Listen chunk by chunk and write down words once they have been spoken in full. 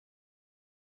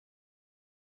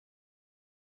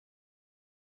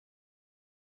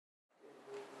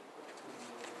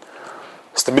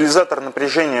Стабилизатор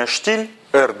напряжения штиль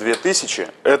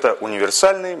R2000 – это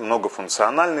универсальный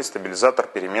многофункциональный стабилизатор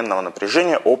переменного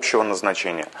напряжения общего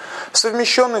назначения,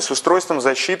 совмещенный с устройством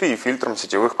защиты и фильтром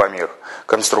сетевых помех.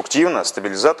 Конструктивно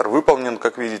стабилизатор выполнен,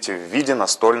 как видите, в виде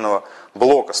настольного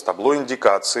блока с табло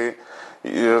индикации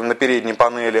на передней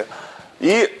панели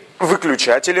и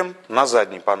выключателем на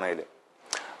задней панели.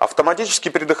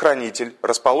 Автоматический предохранитель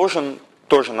расположен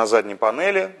тоже на задней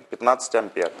панели, 15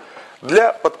 ампер.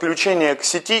 Для подключения к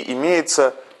сети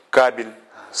имеется кабель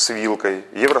с вилкой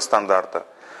евростандарта.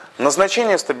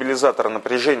 Назначение стабилизатора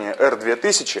напряжения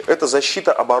R2000 – это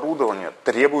защита оборудования,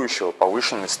 требующего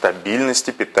повышенной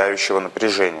стабильности питающего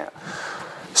напряжения,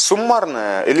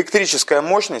 суммарная электрическая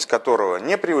мощность которого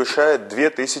не превышает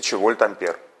 2000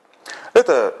 вольт-ампер.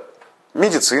 Это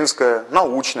медицинское,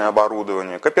 научное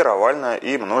оборудование, копировальная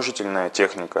и множительная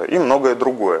техника и многое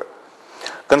другое.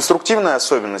 Конструктивные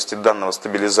особенности данного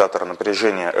стабилизатора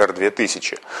напряжения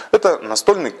R2000 – это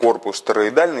настольный корпус,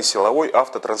 тороидальный силовой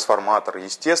автотрансформатор,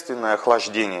 естественное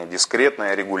охлаждение,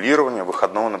 дискретное регулирование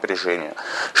выходного напряжения,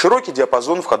 широкий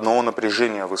диапазон входного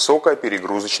напряжения, высокая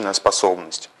перегрузочная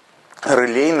способность.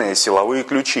 Релейные силовые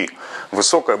ключи,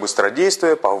 высокое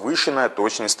быстродействие, повышенная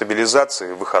точность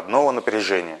стабилизации выходного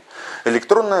напряжения,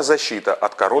 электронная защита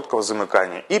от короткого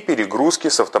замыкания и перегрузки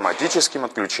с автоматическим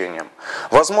отключением,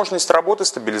 возможность работы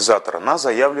стабилизатора на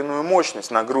заявленную мощность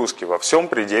нагрузки во всем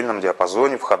предельном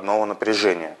диапазоне входного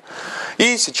напряжения.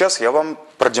 И сейчас я вам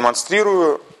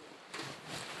продемонстрирую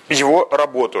его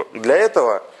работу. Для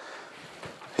этого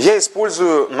я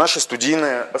использую наши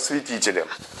студийные осветители.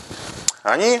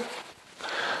 Они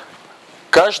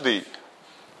каждый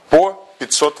по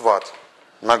 500 ватт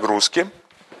нагрузки.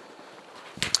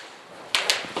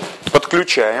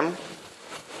 Подключаем.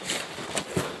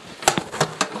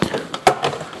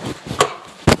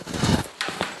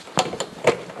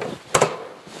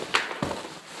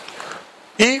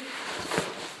 И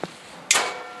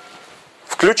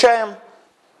включаем.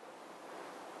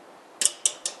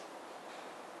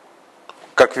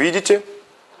 Как видите,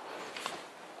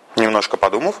 немножко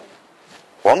подумав,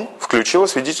 он включил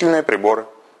осветительные приборы.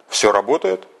 Все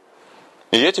работает.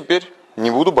 И я теперь не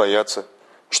буду бояться,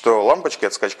 что лампочки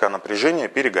от скачка напряжения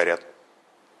перегорят.